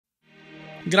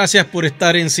Gracias por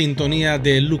estar en sintonía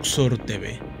de Luxor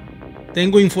TV.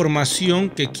 Tengo información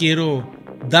que quiero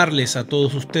darles a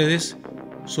todos ustedes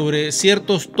sobre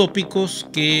ciertos tópicos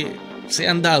que se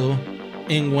han dado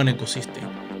en One Ecosystem.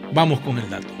 Vamos con el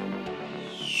dato.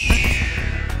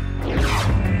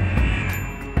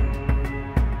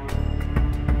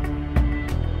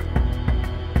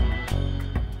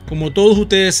 Como todos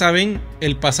ustedes saben,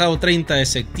 el pasado 30 de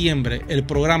septiembre el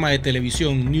programa de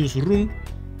televisión Newsroom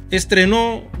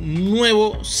estrenó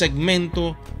nuevo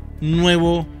segmento,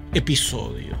 nuevo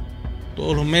episodio.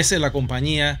 Todos los meses la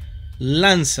compañía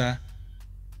lanza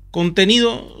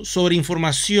contenido sobre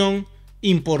información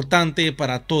importante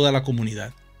para toda la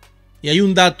comunidad. Y hay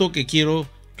un dato que quiero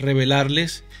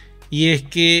revelarles, y es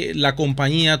que la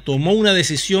compañía tomó una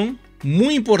decisión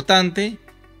muy importante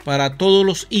para todos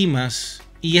los IMAs,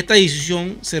 y esta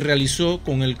decisión se realizó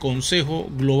con el Consejo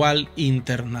Global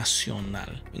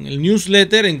Internacional. En el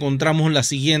newsletter encontramos la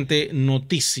siguiente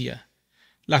noticia: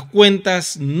 las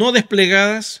cuentas no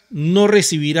desplegadas no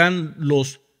recibirán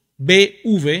los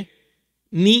BV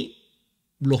ni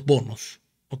los bonos.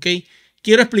 ¿Ok?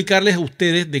 Quiero explicarles a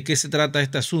ustedes de qué se trata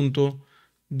este asunto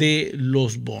de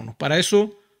los bonos. Para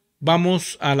eso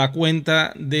vamos a la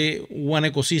cuenta de One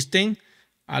Ecosystem,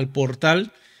 al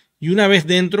portal, y una vez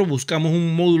dentro buscamos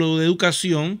un módulo de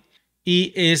educación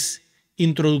y es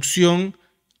Introducción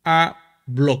a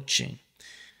Blockchain.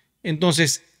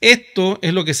 Entonces, esto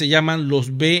es lo que se llaman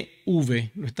los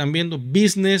BV. Lo están viendo,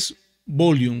 Business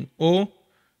Volume, o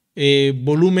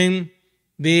volumen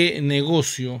de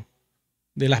negocio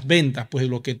de las ventas, pues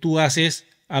lo que tú haces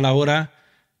a la hora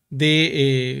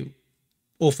de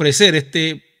ofrecer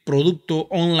este producto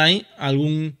online a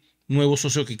algún nuevo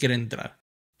socio que quiera entrar.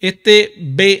 Este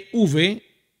BV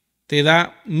te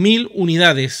da 1000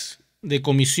 unidades de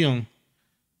comisión.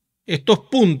 Estos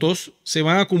puntos se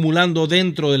van acumulando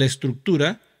dentro de la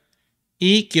estructura,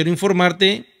 y quiero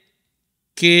informarte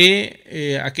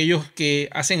que aquellos que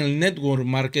hacen el network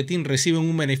marketing reciben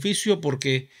un beneficio,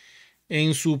 porque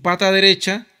en su pata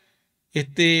derecha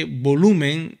este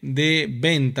volumen de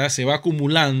ventas se va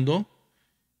acumulando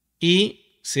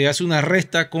y se hace una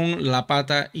resta con la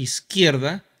pata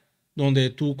izquierda, donde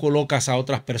tú colocas a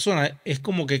otras personas. Es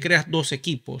como que creas dos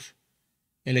equipos,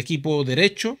 el equipo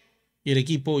derecho y el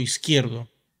equipo izquierdo.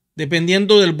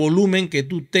 Dependiendo del volumen que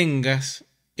tú tengas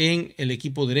en el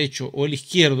equipo derecho o el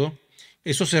izquierdo,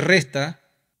 eso se resta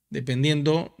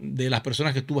dependiendo de las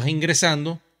personas que tú vas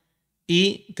ingresando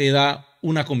y te da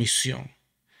una comisión.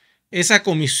 Esa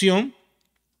comisión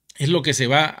es lo que se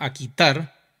va a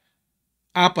quitar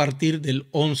a partir del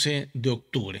 11 de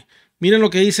octubre. Miren lo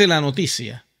que dice la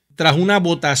noticia. Tras una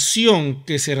votación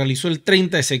que se realizó el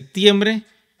 30 de septiembre,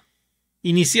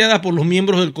 iniciada por los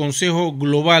miembros del Consejo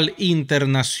Global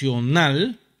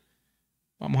Internacional,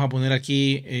 vamos a poner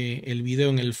aquí el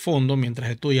video en el fondo mientras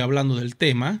estoy hablando del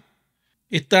tema.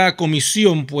 Esta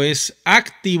comisión pues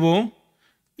activó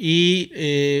y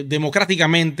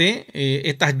democráticamente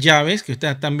estas llaves que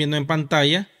ustedes están viendo en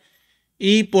pantalla,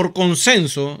 y por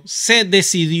consenso se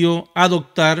decidió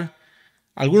adoptar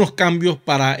algunos cambios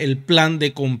para el plan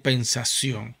de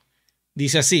compensación.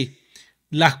 Dice así: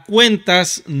 las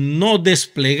cuentas no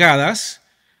desplegadas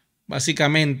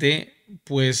básicamente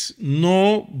pues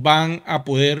no van a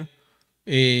poder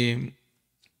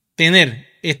tener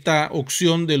esta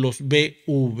opción de los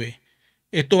BV.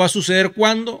 Esto va a suceder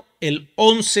cuando el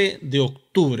 11 de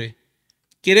octubre.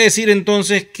 Quiere decir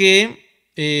entonces que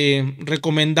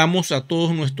recomendamos a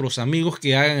todos nuestros amigos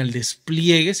que hagan el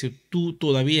despliegue. Si tú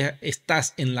todavía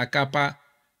estás en la capa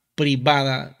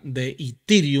privada de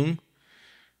Ethereum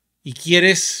y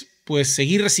quieres pues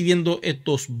seguir recibiendo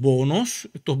estos bonos,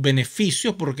 estos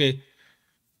beneficios, porque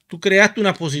tú creaste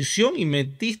una posición y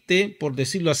metiste, por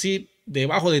decirlo así,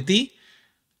 debajo de ti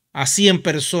a 100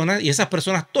 personas, y esas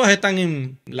personas todas están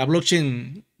en la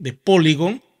blockchain de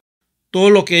Polygon. Todo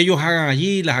lo que ellos hagan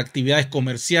allí, las actividades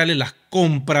comerciales, las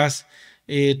compras,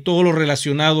 todo lo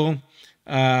relacionado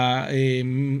a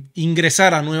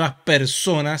ingresar a nuevas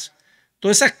personas,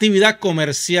 toda esa actividad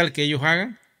comercial que ellos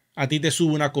hagan, a ti te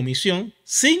sube una comisión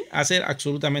sin hacer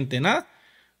absolutamente nada,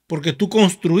 porque tú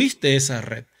construiste esa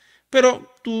red.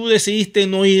 Pero tú decidiste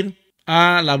no ir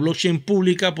a la blockchain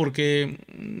pública porque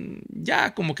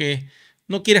ya como que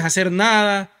no quieres hacer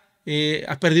nada,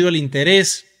 has perdido el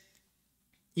interés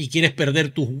y quieres perder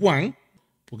tus WAN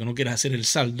porque no quieres hacer el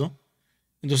saldo.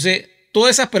 Entonces,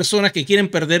 todas esas personas que quieren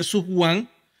perder sus WAN,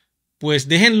 pues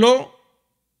déjenlo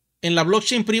en la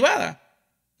blockchain privada.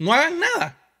 No hagan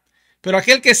nada. Pero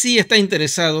aquel que sí está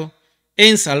interesado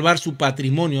en salvar su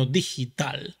patrimonio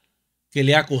digital, que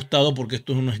le ha costado, porque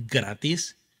esto no es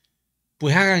gratis,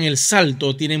 pues hagan el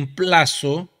salto. Tienen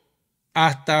plazo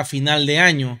hasta final de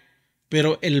año,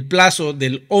 pero el plazo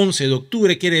del 11 de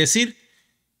octubre quiere decir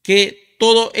que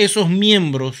todos esos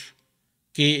miembros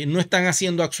que no están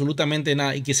haciendo absolutamente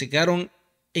nada y que se quedaron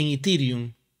en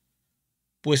Ethereum,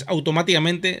 pues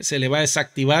automáticamente se le va a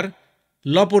desactivar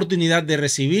la oportunidad de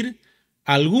recibir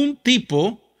algún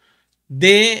tipo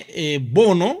de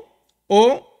bono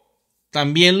o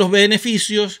también los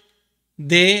beneficios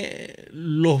de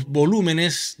los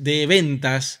volúmenes de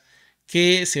ventas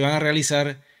que se van a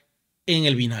realizar en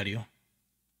el binario.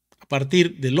 A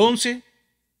partir del 11,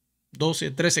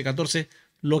 12, 13, 14,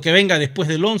 lo que venga después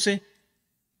del 11,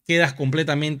 quedas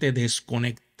completamente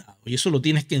desconectado. Y eso lo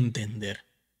tienes que entender.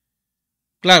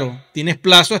 Claro, tienes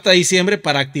plazo hasta diciembre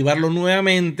para activarlo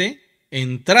nuevamente,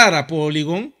 entrar a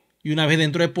Polygon y una vez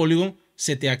dentro de Polygon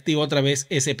se te activa otra vez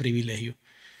ese privilegio.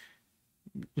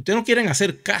 Ustedes no quieren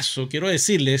hacer caso. Quiero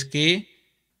decirles que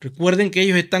recuerden que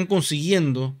ellos están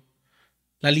consiguiendo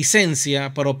la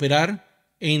licencia para operar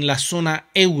en la zona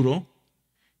euro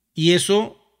y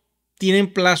eso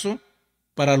tienen plazo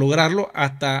para lograrlo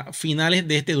hasta finales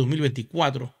de este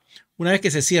 2024. Una vez que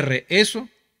se cierre eso,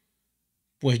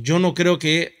 pues yo no creo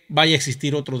que vaya a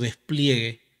existir otro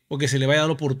despliegue o que se le vaya a dar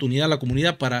la oportunidad a la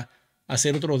comunidad para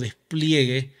hacer otro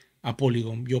despliegue a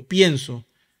Polygon. Yo pienso,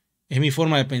 es mi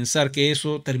forma de pensar, que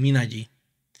eso termina allí.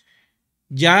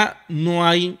 Ya no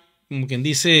hay, como quien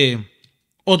dice,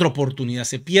 otra oportunidad.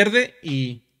 Se pierde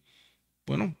y,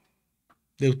 bueno,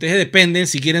 de ustedes dependen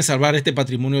si quieren salvar este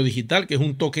patrimonio digital, que es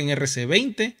un token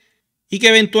RC20 y que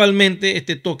eventualmente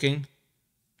este token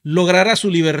logrará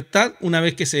su libertad una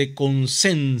vez que se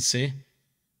consense,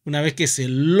 una vez que se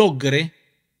logre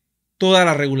toda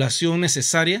la regulación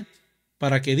necesaria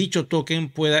para que dicho token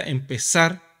pueda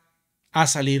empezar a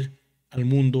salir al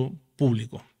mundo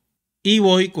público. Y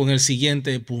voy con el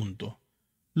siguiente punto.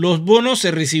 Los bonos se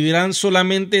recibirán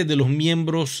solamente de los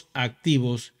miembros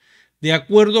activos, de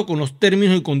acuerdo con los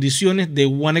términos y condiciones de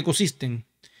One Ecosystem.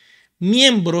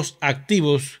 Miembros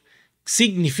activos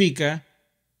significa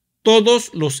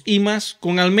todos los IMAs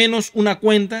con al menos una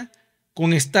cuenta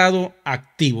con estado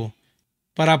activo.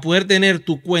 Para poder tener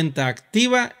tu cuenta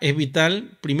activa es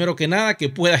vital, primero que nada, que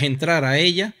puedas entrar a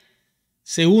ella.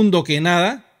 Segundo que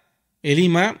nada, el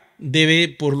IMA debe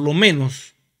por lo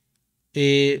menos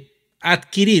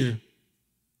adquirir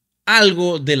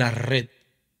algo de la red,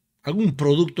 algún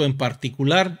producto en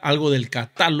particular, algo del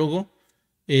catálogo.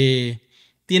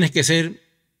 Tienes que ser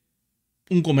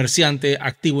un comerciante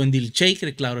activo en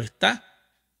DealShaker, claro está.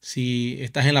 Si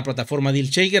estás en la plataforma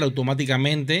DealShaker,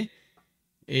 automáticamente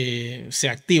se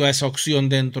activa esa opción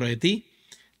dentro de ti.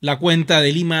 La cuenta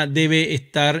de Lima debe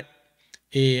estar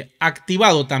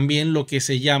activado también lo que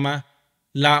se llama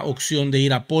la opción de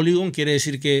ir a Polygon. Quiere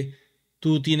decir que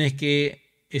tú tienes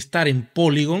que estar en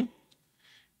Polygon.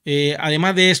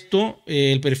 Además de esto,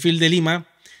 el perfil de Lima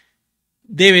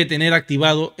debe tener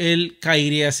activado el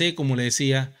KYC, como le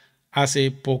decía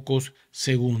hace pocos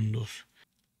segundos.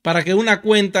 Para que una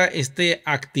cuenta esté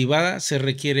activada se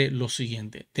requiere lo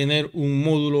siguiente: tener un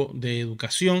módulo de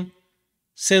educación,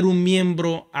 ser un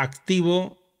miembro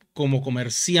activo como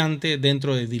comerciante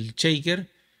dentro de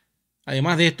DealShaker.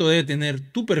 Además de esto, debe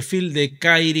tener tu perfil de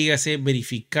KYC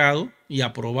verificado y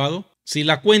aprobado. Si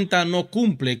la cuenta no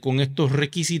cumple con estos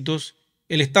requisitos,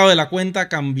 el estado de la cuenta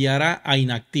cambiará a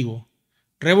inactivo,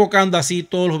 revocando así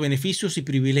todos los beneficios y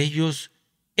privilegios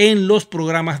en los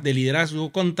programas de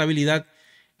liderazgo, contabilidad,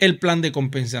 el plan de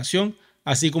compensación,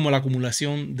 así como la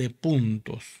acumulación de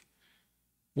puntos.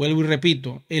 Vuelvo y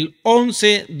repito, el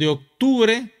 11 de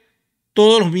octubre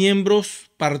todos los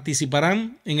miembros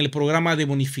participarán en el programa de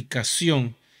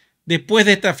bonificación. Después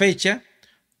de esta fecha,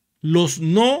 los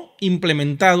no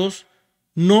implementados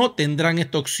no tendrán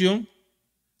esta opción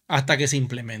hasta que se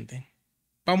implementen.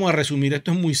 Vamos a resumir,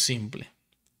 esto es muy simple.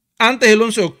 Antes del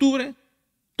 11 de octubre,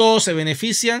 todos se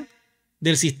benefician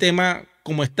del sistema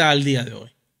como está al día de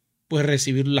hoy. Puedes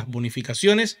recibir las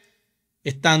bonificaciones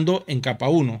estando en capa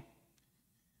 1.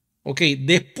 Ok,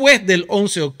 después del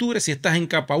 11 de octubre, si estás en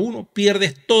capa 1,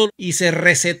 pierdes todo y se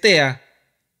resetea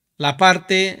la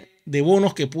parte de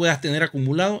bonos que puedas tener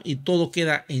acumulado y todo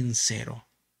queda en cero.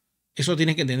 Eso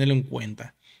tienes que tenerlo en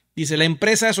cuenta. Dice, la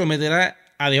empresa someterá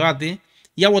a debate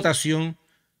y a votación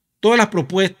todas las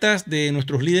propuestas de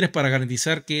nuestros líderes para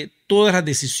garantizar que todas las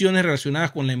decisiones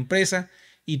relacionadas con la empresa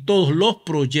y todos los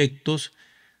proyectos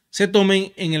se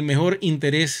tomen en el mejor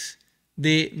interés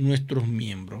de nuestros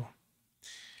miembros.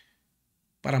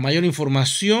 Para mayor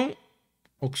información,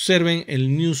 observen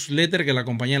el newsletter que la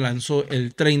compañía lanzó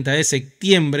el 30 de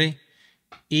septiembre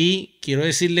y quiero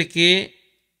decirles que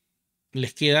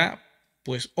les queda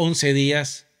pues 11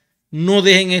 días No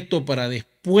dejen esto para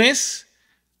después.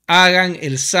 Hagan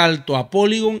el salto a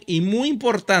Polygon y muy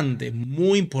importante,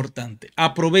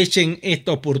 aprovechen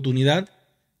esta oportunidad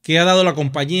que ha dado la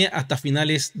compañía hasta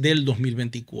finales del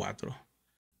 2024.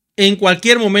 En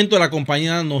cualquier momento la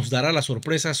compañía nos dará la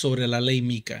sorpresa sobre la ley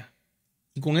MiCA.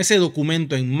 Y con ese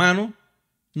documento en mano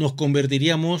nos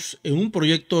convertiríamos en un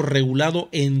proyecto regulado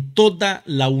en toda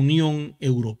la Unión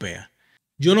Europea.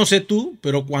 Yo no sé tú,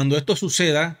 pero cuando esto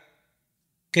suceda,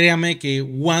 créame que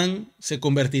One se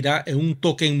convertirá en un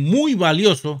token muy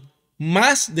valioso,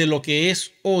 más de lo que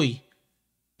es hoy,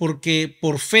 porque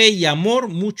por fe y amor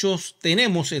muchos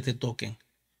tenemos este token,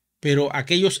 pero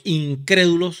aquellos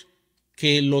incrédulos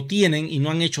que lo tienen y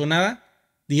no han hecho nada,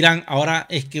 dirán, ahora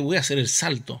es que voy a hacer el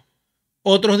salto.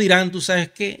 Otros dirán, tú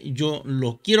sabes qué, yo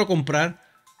lo quiero comprar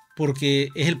porque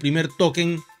es el primer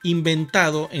token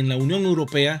inventado en la Unión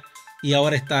Europea y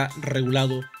ahora está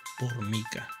regulado por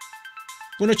MiCA.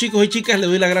 Bueno, chicos y chicas, les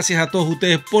doy las gracias a todos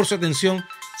ustedes por su atención.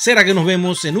 Será que nos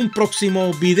vemos en un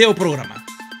próximo video programa.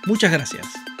 Muchas gracias.